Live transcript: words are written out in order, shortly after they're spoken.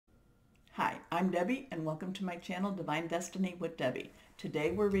I'm Debbie and welcome to my channel Divine Destiny with Debbie.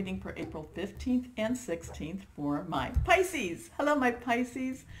 Today we're reading for April 15th and 16th for my Pisces. Hello my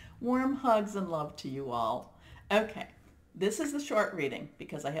Pisces. Warm hugs and love to you all. Okay, this is the short reading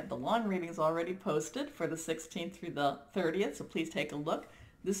because I have the long readings already posted for the 16th through the 30th, so please take a look.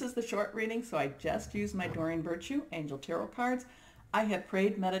 This is the short reading, so I just used my Doreen Virtue Angel Tarot cards. I have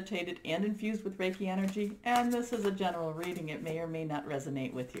prayed, meditated, and infused with Reiki energy, and this is a general reading. It may or may not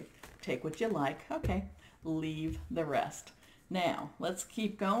resonate with you. Take what you like. Okay, leave the rest. Now, let's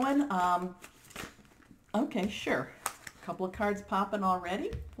keep going. Okay, sure. A couple of cards popping already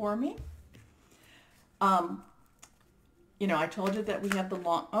for me. I told you that we have the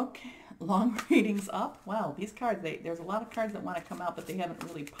long readings up. Wow, these cards, there's a lot of cards that want to come out, but they haven't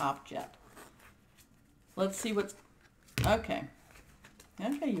really popped yet. Let's see what's, okay.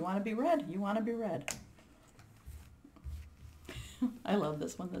 Okay, you want to be red. You want to be red. I love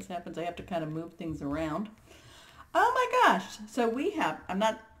this when this happens. I have to kind of move things around. Oh my gosh. So we have, I'm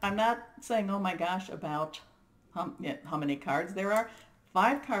not saying oh my gosh about how many cards there are.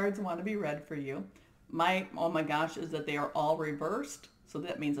 5 cards want to be red for you. My oh my gosh is that they are all reversed. So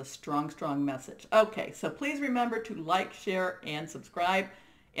that means a strong, strong message. Okay, so please remember to like, share, and subscribe.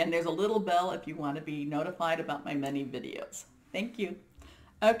 And there's a little bell if you want to be notified about my many videos. Thank you.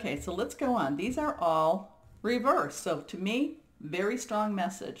 Okay, so let's go on. These are all reversed. So to me, very strong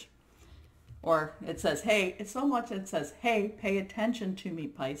message. Or it says, hey, it's so much it says, hey, pay attention to me,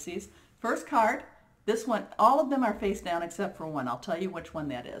 Pisces. First card, this one, all of them are face down except for one. I'll tell you which one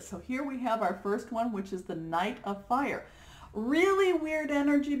that is. So here we have our first one, which is the Knight of Fire. Really weird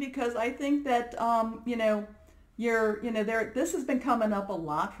energy because I think that, this has been coming up a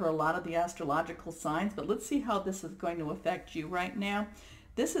lot for a lot of the astrological signs, but let's see how this is going to affect you right now.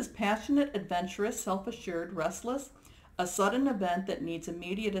 This is passionate, adventurous, self-assured, restless, a sudden event that needs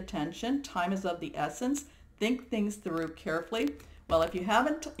immediate attention. Time is of the essence. Think things through carefully. Well, if you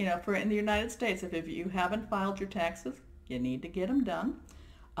haven't, in the United States, if you haven't filed your taxes, you need to get them done.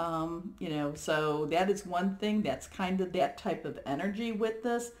 So that is one thing that's kind of that type of energy with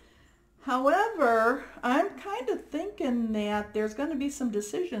this. However, I'm kind of thinking that there's going to be some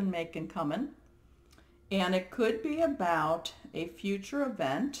decision making coming, and it could be about a future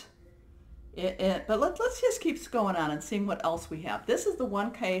event. But let's just keep going on and seeing what else we have. This is the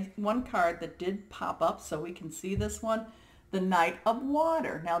one card that did pop up, so we can see this one, the Knight of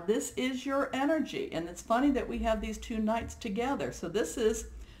Water. Now this is your energy, and it's funny that we have these two knights together. So this is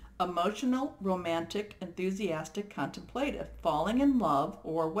emotional, romantic, enthusiastic, contemplative, falling in love,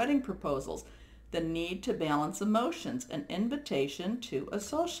 or wedding proposals, the need to balance emotions, an invitation to a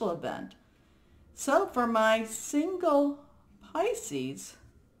social event. So for my single Pisces,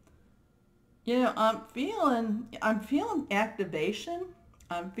 I'm feeling activation.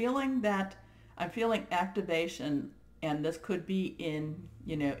 I'm feeling activation, and this could be in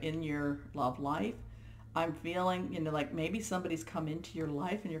your love life. I'm feeling, like maybe somebody's come into your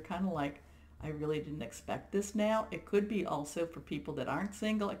life and you're kind of like, I really didn't expect this now. It could be also for people that aren't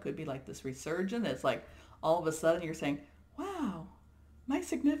single. It could be like this resurgence. It's like all of a sudden you're saying, wow, my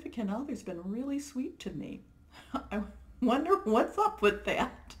significant other's been really sweet to me. I wonder what's up with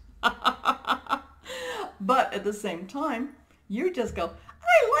that. But at the same time, you just go,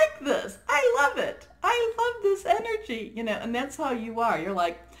 I like this. I love it. I love this energy, and that's how you are. You're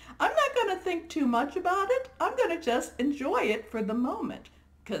like, I'm not going to think too much about it. I'm going to just enjoy it for the moment.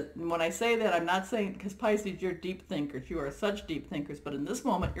 Because when I say that, I'm not saying, because Pisces, you're deep thinkers. You are such deep thinkers. But in this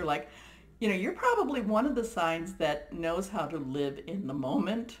moment, you're like, you're probably one of the signs that knows how to live in the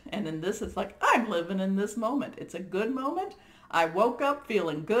moment. And in this, it's like, I'm living in this moment. It's a good moment. I woke up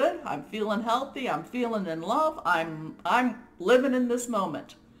feeling good. I'm feeling healthy. I'm feeling in love. I'm living in this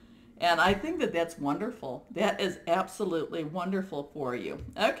moment. And I think that that's wonderful. That is absolutely wonderful for you.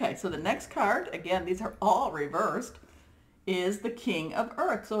 Okay, so the next card, again, these are all reversed, is the King of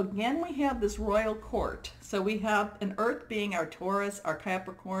Earth. So again, we have this royal court. So we have an Earth being our Taurus, our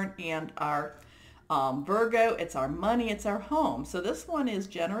Capricorn, and our Virgo. It's our money. It's our home. So this one is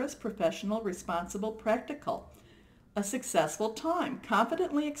generous, professional, responsible, practical. A successful time.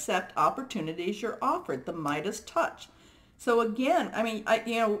 Confidently accept opportunities you're offered. The Midas touch. So again,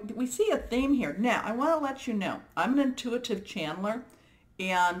 we see a theme here. Now, I want to let you know, I'm an intuitive channeler,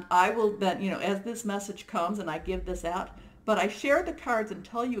 and I will then, as this message comes and I give this out, but I share the cards and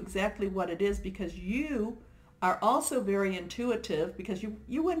tell you exactly what it is because you are also very intuitive, because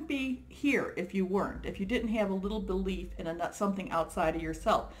you wouldn't be here if you weren't, if you didn't have a little belief in something outside of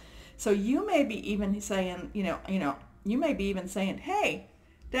yourself. So you may be even saying, hey,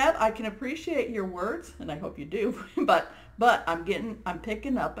 Deb, I can appreciate your words, and I hope you do, but But I'm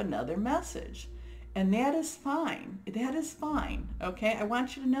picking up another message. And that is fine. That is fine. Okay? I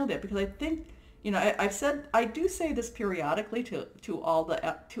want you to know that because I think, I've said, I do say this periodically to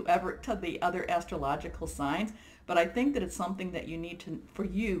the other astrological signs, but I think that it's something that you need to, for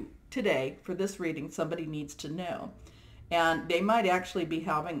you today, for this reading, somebody needs to know. And they might actually be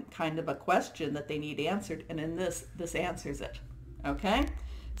having kind of a question that they need answered, and in this answers it. Okay?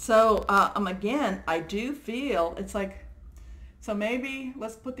 So, again, I do feel it's like, so maybe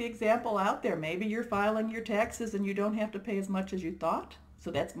let's put the example out there. Maybe you're filing your taxes and you don't have to pay as much as you thought.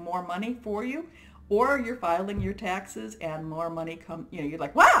 So that's more money for you. Or you're filing your taxes and more money you're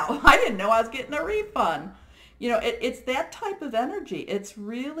like, wow, I didn't know I was getting a refund. It's that type of energy. It's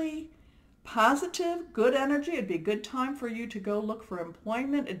really positive, good energy. It'd be a good time for you to go look for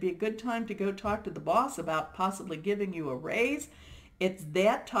employment. It'd be a good time to go talk to the boss about possibly giving you a raise. It's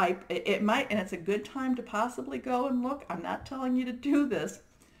that type. It might, and it's a good time to possibly go and look. I'm not telling you to do this,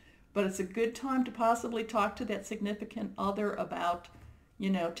 but it's a good time to possibly talk to that significant other about,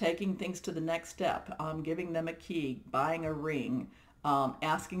 taking things to the next step, giving them a key, buying a ring,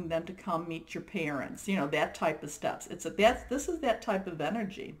 asking them to come meet your parents, that type of steps. This is that type of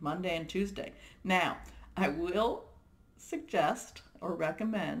energy, Monday and Tuesday. Now, I will suggest or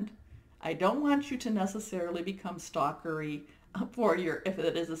recommend, I don't want you to necessarily become stalkery if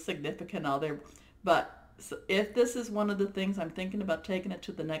it is a significant other, but if this is one of the things I'm thinking about taking it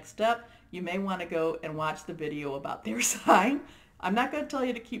to the next step, you may want to go and watch the video about their sign. I'm not going to tell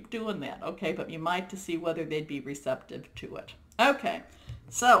you to keep doing that, okay, but you might to see whether they'd be receptive to it. Okay,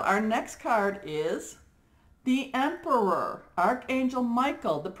 so our next card is the Emperor, Archangel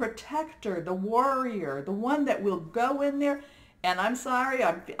Michael, the protector, the warrior, the one that will go in there. And I'm sorry,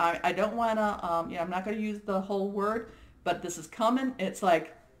 I don't want to, I'm not going to use the whole word, but this is coming. It's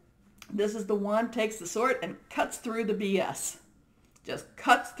like, this is the one takes the sword and cuts through the BS. Just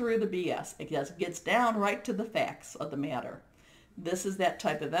cuts through the BS. It just gets down right to the facts of the matter. This is that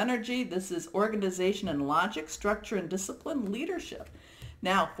type of energy. This is organization and logic, structure and discipline, leadership.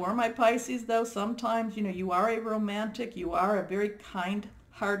 Now, for my Pisces, though, sometimes, you are a romantic. You are a very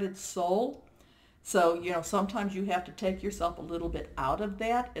kind-hearted soul. So, sometimes you have to take yourself a little bit out of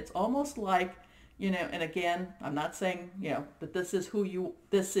that. It's almost like, and again, I'm not saying, that this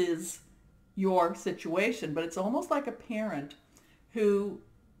is your situation, but it's almost like a parent who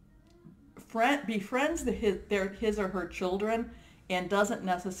befriends his or her children and doesn't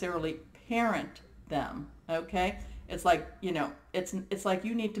necessarily parent them, okay? It's like, it's like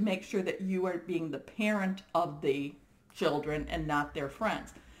you need to make sure that you are being the parent of the children and not their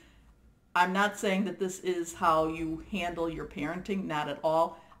friends. I'm not saying that this is how you handle your parenting, not at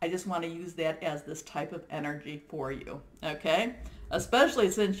all. I just want to use that as this type of energy for you, okay? Especially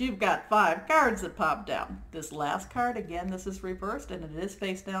since you've got 5 cards that pop down. This last card, again, this is reversed and it is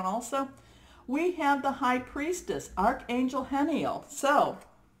face down also. We have the High Priestess, Archangel Heniel. So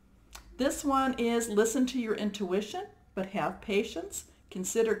this one is listen to your intuition, but have patience.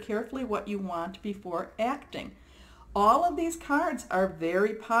 Consider carefully what you want before acting. All of these cards are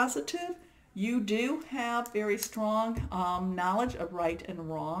very positive. You do have very strong knowledge of right and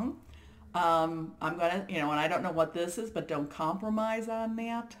wrong. I'm going to, and I don't know what this is, but don't compromise on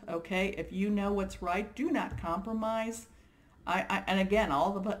that, okay? If you know what's right, do not compromise. And again,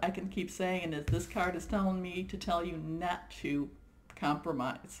 I can keep saying is this card is telling me to tell you not to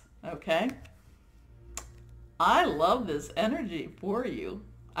compromise, okay? I love this energy for you.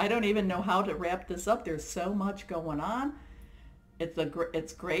 I don't even know how to wrap this up. There's so much going on.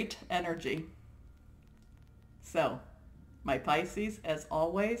 It's great energy. So, my Pisces, as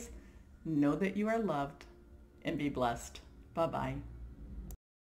always, know that you are loved and be blessed. Bye-bye.